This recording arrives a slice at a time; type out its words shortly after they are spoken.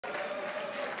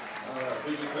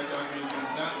Big respect and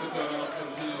greetings. Thanks for turning up.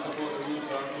 Continue to support the roots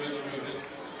and rhythm music.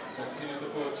 Continue to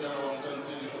support Channel 1.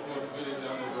 Continue to support Village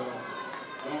Underground.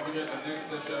 Don't forget the next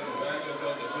session. Invite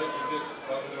yourself the 26th.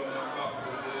 Babylon and Ops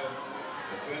will be there.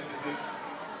 The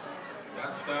 26th.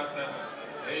 That starts at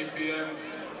 8 p.m.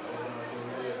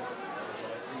 Until late.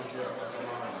 2, 3 o'clock in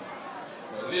the morning.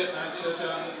 So late night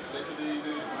session. Take it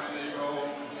easy. Mind that you go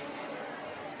home.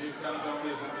 Give thanks and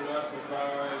blessings to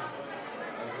Rastafari.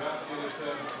 As Rascal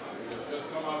said, we just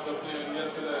come off the plane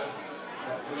yesterday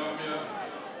from Colombia,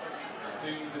 and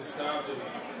things is starting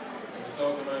in the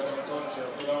South American country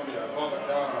of Colombia,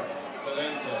 Bogota,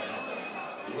 Salento.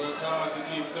 We work hard to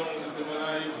keep sound system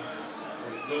alive.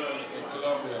 It's done in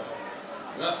Colombia.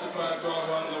 Rastafari 12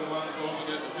 ones and ones, don't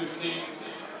forget the 15th.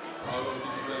 All of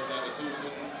these places like the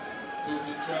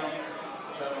Tooting Tram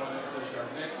in session.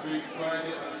 Next week,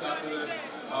 Friday and Saturday,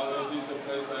 all of these are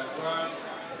places like France,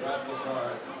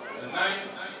 Rastafari. The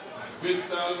 9th,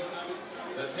 Bristol.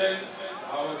 The 10th,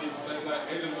 all of these places like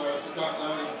Edinburgh,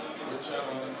 Scotland, with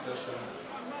Channel in session.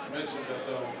 Messenger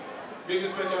song. Big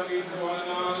respect on these one and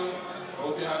all.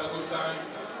 Hope you had a good time.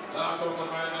 Last one for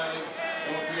my night.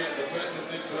 Don't forget the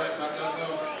 26th, right back as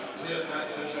well. Late night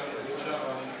session with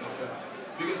Channel in session.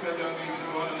 Big respect on these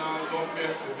one and all. Don't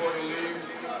forget, before you leave,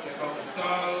 check out the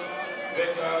stalls,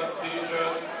 records,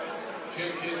 t-shirts,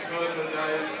 trinkets,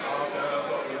 merchandise, all kind of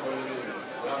stuff before you leave.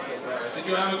 That's the fact. Did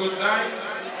you have a good time?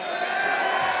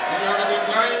 Did you have a good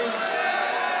time?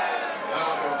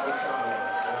 Last one for Channel.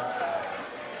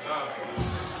 Last one.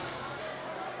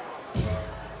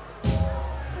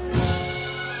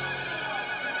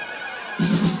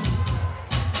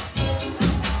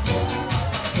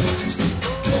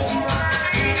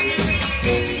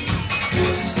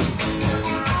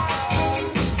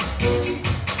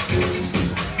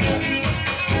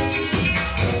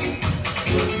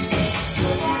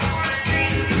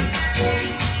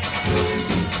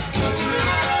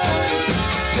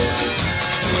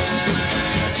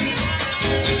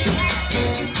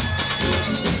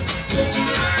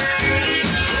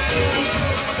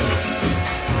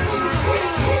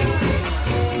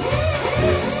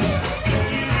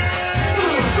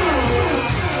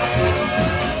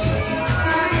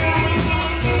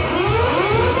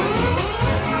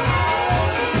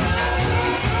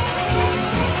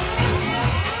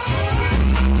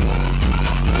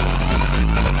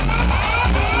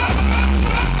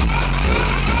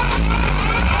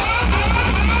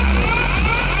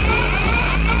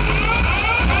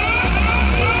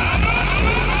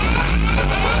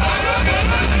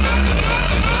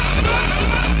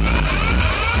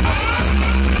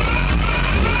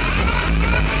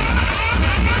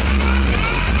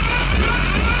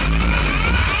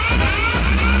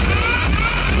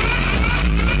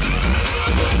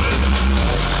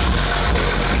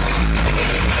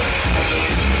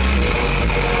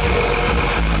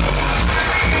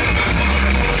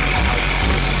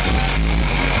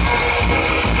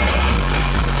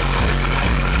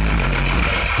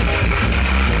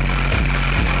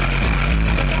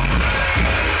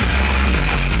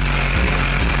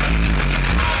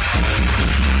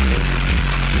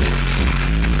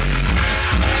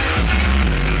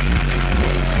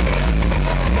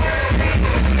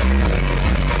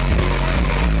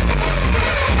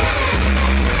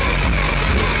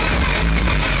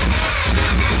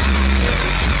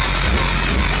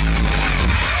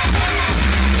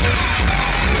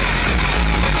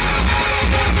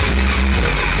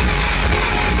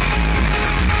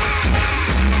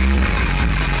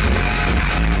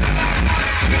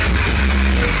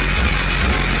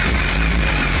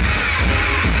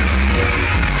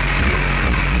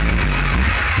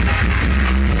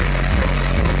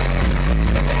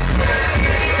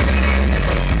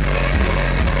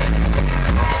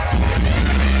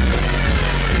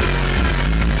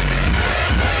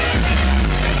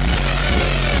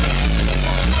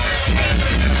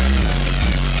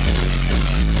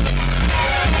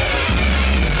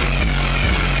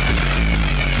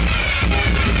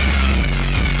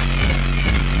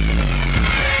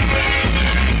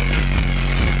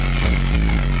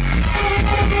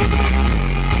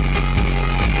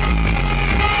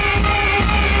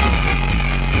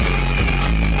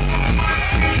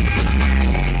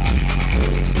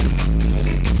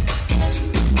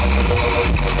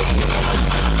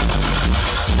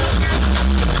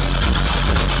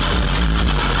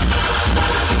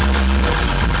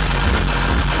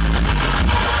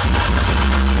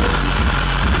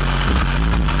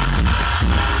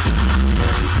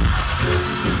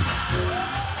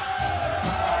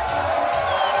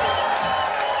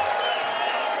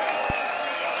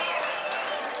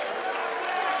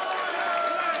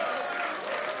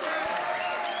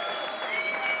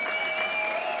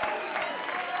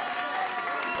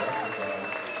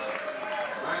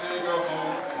 And there you go,